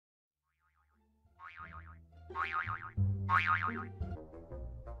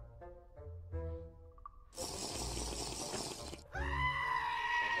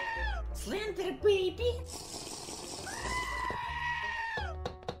Slender baby?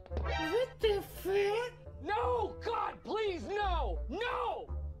 What the fuck? No! God, please, no! No!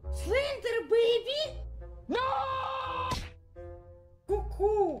 Slender baby? No!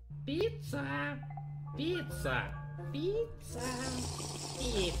 Cuckoo! Pizza! Pizza! Pizza!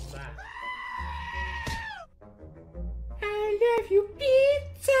 Pizza! I love you,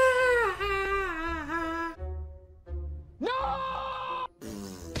 pizza! No!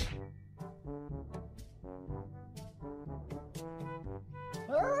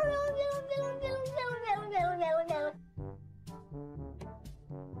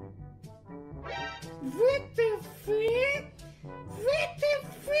 What the fuck? What the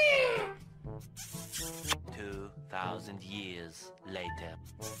fuck? 2,000 years later.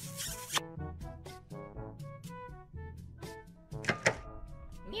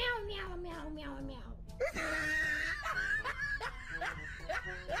 Meow, meow, meow, meow, meow.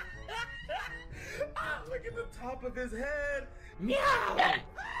 Ah, look at the top of his head. Meow!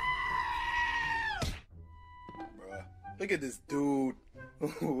 Bruh, look at this dude.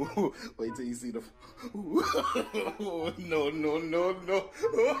 Wait till you see the. No, no, no, no.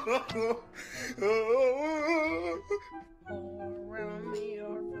 All around me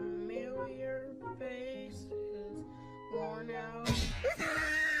are familiar faces, worn out.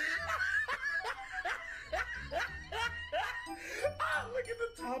 Ah, look at the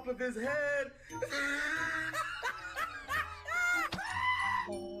top of his head.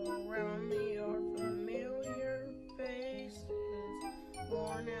 All around me are familiar faces,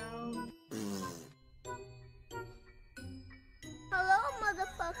 worn out. Hello,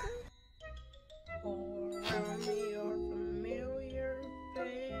 motherfucker. All around me are familiar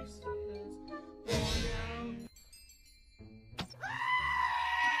faces, worn out.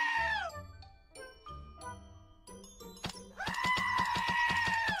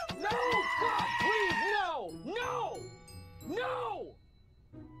 No! God, please, no! No! No!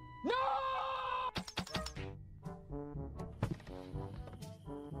 No!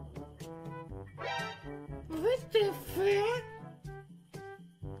 What the fuck?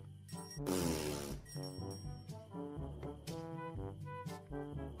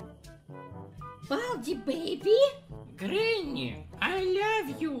 Baldy baby? Granny, I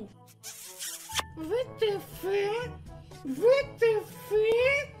love you. What the fuck? What the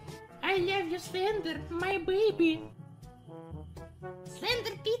fuck? I love you, Slender, my baby.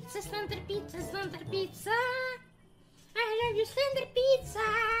 Slender pizza, Slender pizza, Slender pizza. I love you, Slender pizza.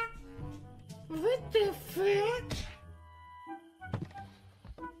 What the fuck?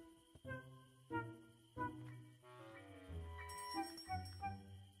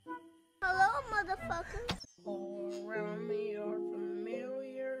 Hello, motherfucker. All around me are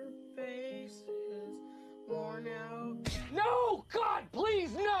familiar faces, worn out. No! God,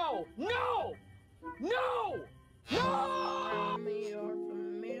 please, no! No! No! No! Around me are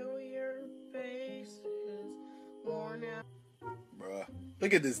familiar faces, worn out. Bruh,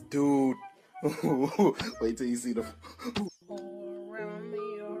 look at this dude. Wait till you see the. All around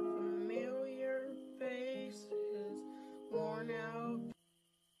me are familiar faces, worn out.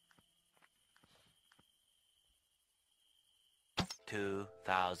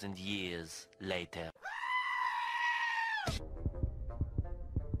 2,000 years later.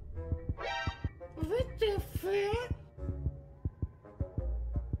 What the fuck?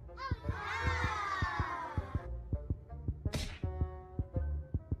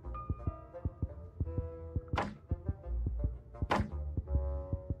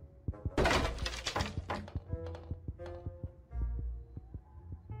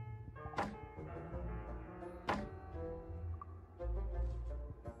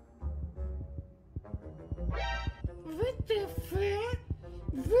 What the fuck?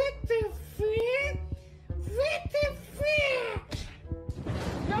 What the fuck? What the fuck?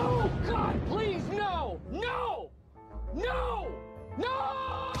 No! God, please, no! No! No! No!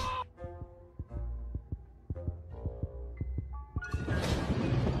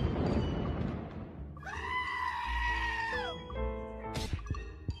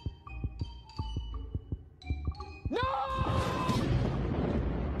 No!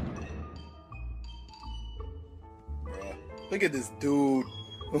 Bruh, look at this dude.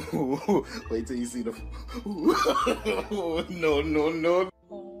 Wait till you see the. No, no, no.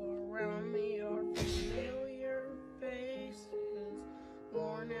 All around me are familiar faces,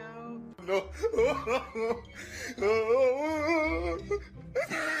 worn out. No.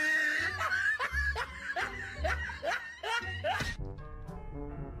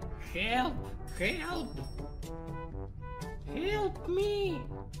 Help! Help! Help me!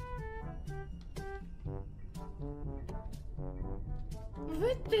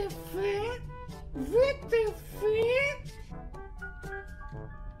 WTF? WTF?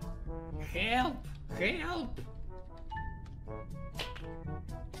 Help! Help!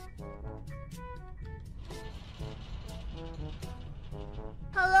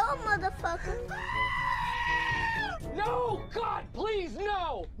 Hello, motherfucker. No! God, please,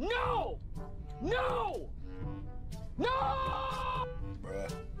 no! No! No! No!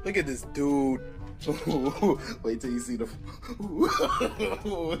 Bruh, look at this dude. Wait till you see the.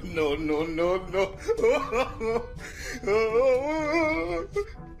 No, no, no, no.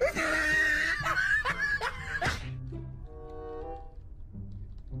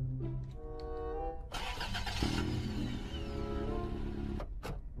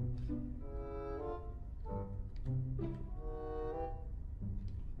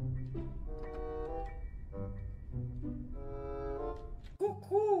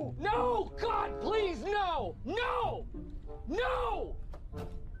 Cuckoo! No! God, please, no! No! No!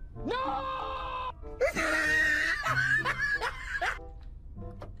 No!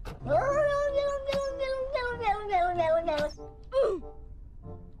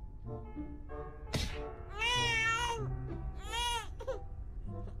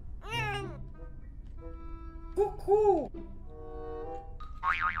 Cuckoo!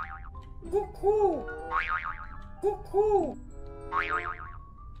 Cuckoo! Cuckoo!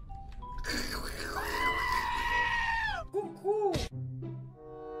 Cuckoo!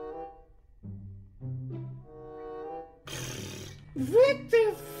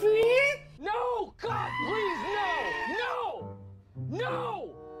 WTF? No! God, please, no! No! No!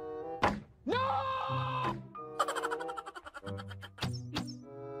 No!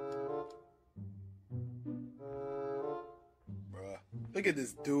 Bruh, look at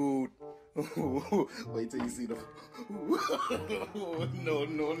this dude. Wait till you see the. No,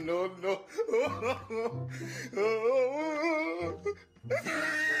 no, no, no.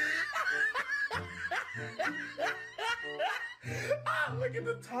 Look at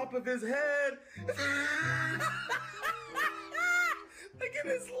the top of his head. Look at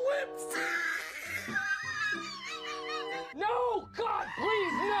his lips. No! God,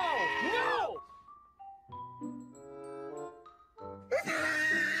 please, no! No!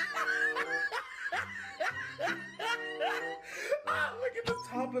 Look at the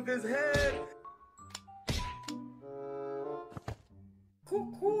top of his head.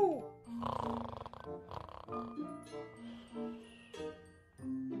 Cuckoo!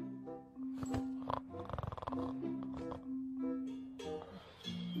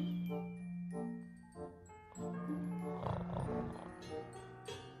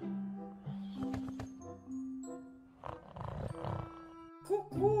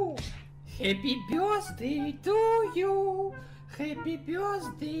 Cuckoo! Happy birthday to you! Happy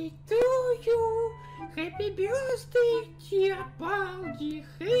birthday to you! Happy birthday, dear Baldi!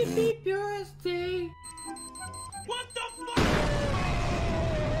 Happy birthday!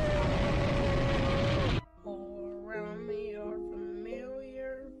 All around me are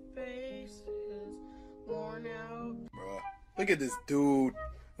familiar faces, worn out. Bruh, look at this dude.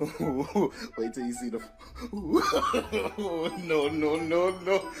 Wait till you see the. No, no, no,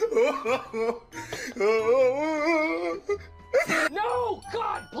 no. No!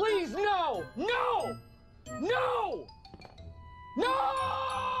 God, please, no! No! No!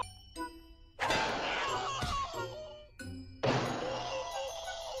 No!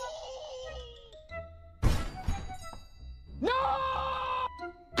 No!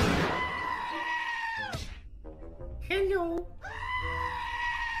 Hello!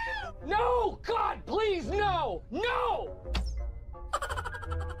 No! God, please, no! No!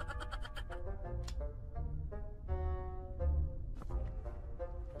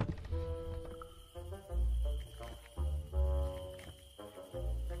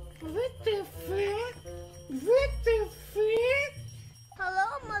 WTF? WTF? Hello,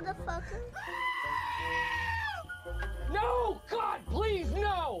 motherfucker. No! God, please,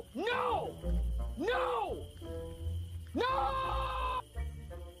 no! No! No! No!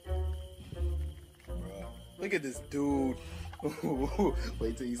 Bruh, look at this dude.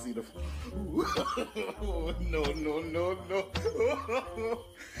 Wait till you see the. No, no, no, no.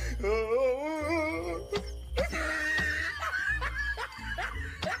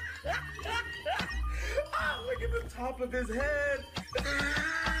 Look at the top of his head.